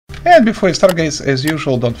And before you start, guys, as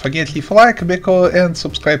usual, don't forget, leave a like and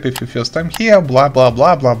subscribe if you first time here, blah blah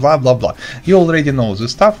blah blah blah blah blah. You already know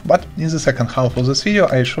this stuff, but in the second half of this video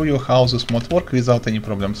I show you how this mod works without any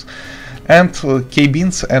problems. And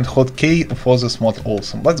kbeans and hotkey for this mod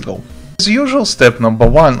also. Let's go. As usual, step number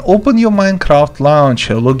 1, open your Minecraft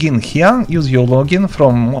launcher, log in here, use your login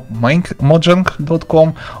from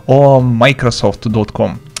mojang.com or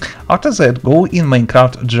microsoft.com. After that, go in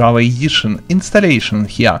Minecraft Java Edition installation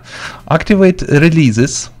here, activate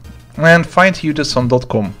releases and find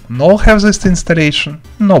udisen.com. No have this installation?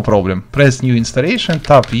 No problem. Press new installation,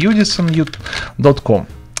 tap udisen.com.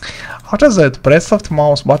 After that, press left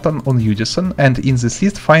mouse button on Udisen and in this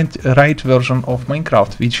list find right version of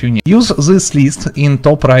Minecraft which you need. Use this list in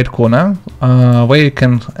top right corner where you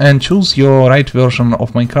can choose your right version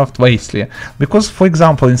of Minecraft wisely. Because for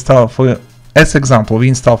example, we install for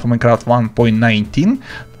Minecraft 1.19.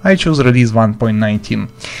 I choose release 1.19.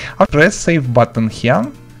 Press save button here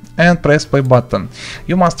and press play button.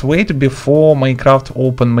 You must wait before Minecraft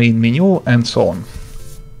open main menu and so on.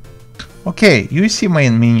 Okay, you see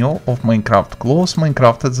main menu of Minecraft. Close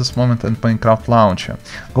Minecraft at this moment and Minecraft launcher.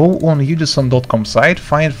 Go on udisen.com site,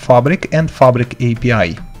 find Fabric and Fabric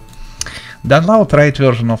API. Download right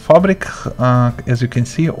version of Fabric, as you can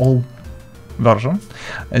see, all version.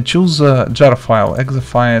 Choose jar file, exe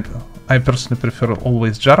file. I personally prefer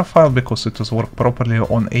always jar file because it does work properly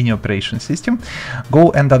on any operation system.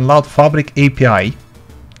 Go and download Fabric API.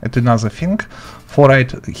 It's another thing. For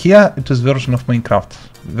right here, it is version of Minecraft.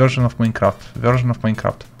 Version of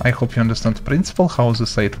Minecraft. I hope you understand the principle, how the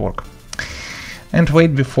site works. And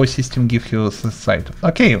wait before system give you the site.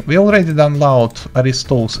 Okay, we already download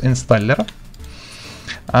Aristo's installer.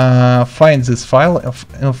 Find this file,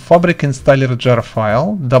 Fabric installer jar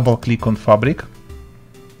file, double click on Fabric.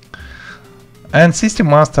 And system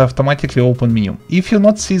must automatically open menu. If you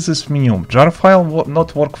not see this menu, jar file will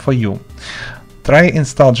not work for you. Try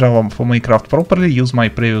install Java for Minecraft properly, use my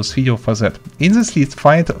previous video for that. In this list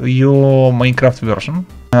find your Minecraft version.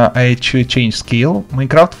 I change scale,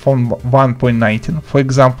 Minecraft from 1.19, for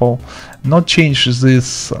example, not change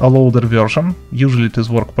this loader version, usually it is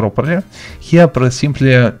work properly. Here press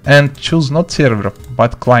simply and choose not server,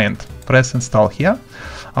 but client. Press install here.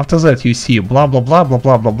 After that you see blah blah blah blah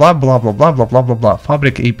blah blah blah blah blah blah blah blah blah blah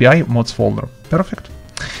Fabric API mods folder. Perfect.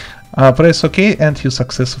 Press OK and you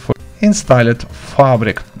successfully installed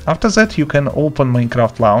Fabric. After that you can open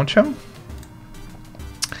Minecraft launcher,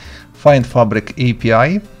 find Fabric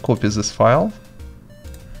API, copy this file,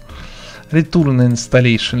 return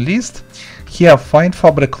installation list. Here find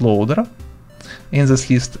Fabric loader. In this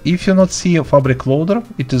list, if you not see a Fabric loader,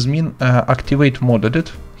 it is mean activate mod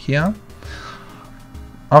edit here.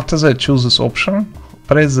 After that choose this option,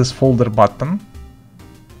 press this folder button.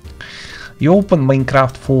 You open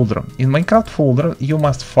Minecraft folder. In Minecraft folder, you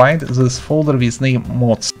must find this folder with name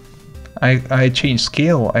mods. I change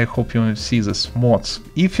scale, I hope you see this mods.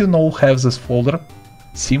 If you know have this folder,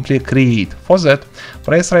 simply create. For that,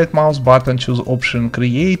 press right mouse button, choose option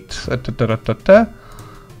create,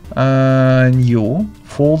 new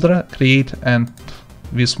folder, create and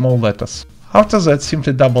with small letters. After that,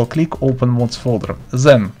 simply double click open mods folder.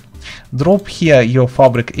 Then drop here your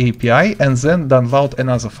Fabric API and then download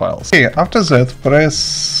another files. Okay, after that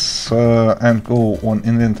press and go on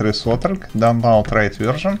inventory sorter, download right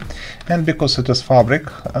version, and because it is Fabric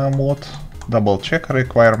mod, double check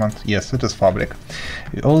requirement, yes it is Fabric.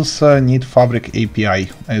 You also need Fabric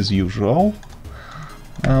API as usual,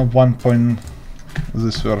 1.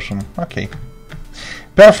 This version, okay,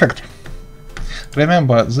 perfect.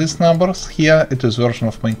 Remember these numbers here, it is version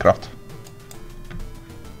of Minecraft.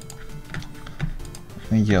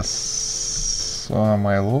 Yes,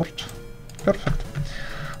 my lord. Perfect.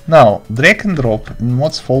 Now drag and drop in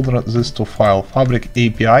mods folder these two files, Fabric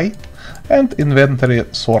API and inventory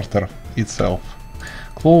sorter itself.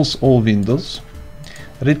 Close all windows.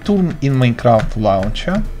 Return in Minecraft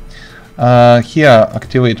launcher. Here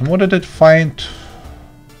activate mod edit, find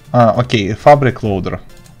okay, Fabric loader.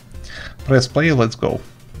 Press play, let's go.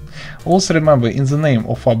 Also remember, in the name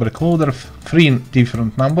of Fabric loader, 3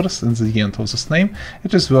 different numbers in the end of this name,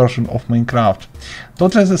 it is version of Minecraft.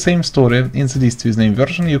 Totally the same story, in the list with name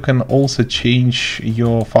version you can also change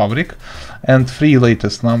your Fabric and 3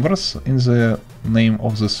 latest numbers in the name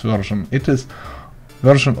of this version. It is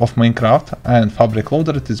version of Minecraft and Fabric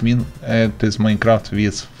loader, it is mean it is Minecraft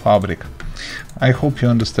with Fabric. I hope you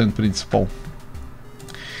understand principle.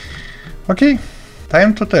 Okay,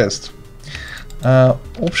 time to test.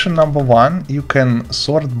 Option number 1, you can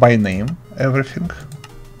sort by name everything.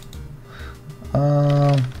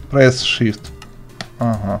 Press shift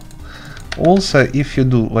Also, if you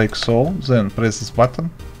do like so, then press this button,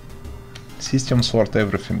 system sort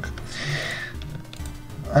everything,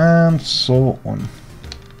 and so on.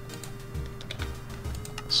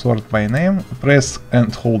 Sort by name, press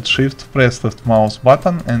and hold shift, press left mouse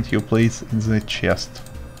button, and you place in the chest.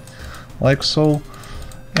 Like so.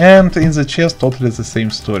 And in the chest, totally the same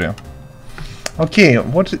story. Okay,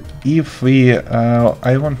 what if we,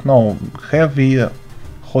 I don't know, have we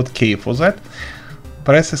hotkey for that?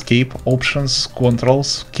 Press escape, options,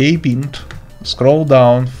 controls, keybind, scroll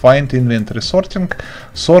down, find inventory sorting,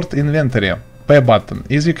 sort inventory, P button.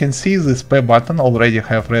 As you can see, this P button already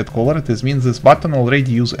have red color. This means this button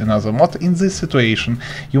already use another mod. In this situation,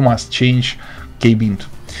 you must change keybind.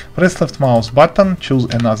 Press left mouse button, choose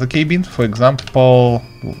another keybind, for example,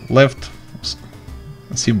 left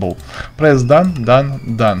symbol. Press done,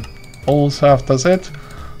 done, done. Also after that,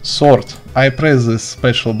 sort. I press this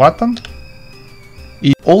special button.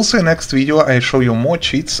 Also in next video I show you more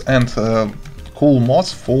cheats and cool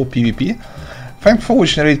mods for PvP. Thanks for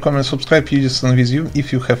watching, rate, comment, subscribe, Udisen with you.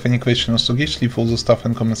 If you have any questions or suggestions, leave all the stuff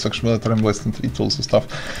in comment section below. I'm blessed and read all the stuff.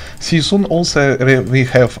 See you soon. Also, we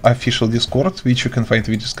have official Discord, which you can find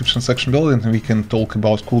in the description section below, and we can talk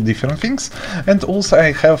about cool different things. And also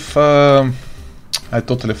I have, I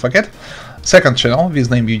totally forget, second channel with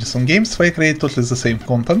name Udisen Games, where I create totally the same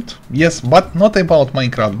content. Yes, but not about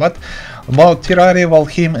Minecraft, but about Terraria,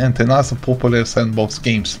 Valheim, and another popular sandbox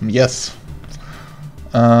games. Yes.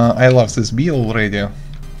 I love this bee already.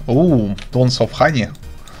 Oh, tons of honey.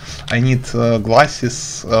 I need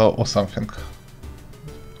glasses or something.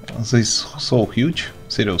 This is so huge.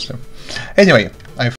 Seriously. Anyway,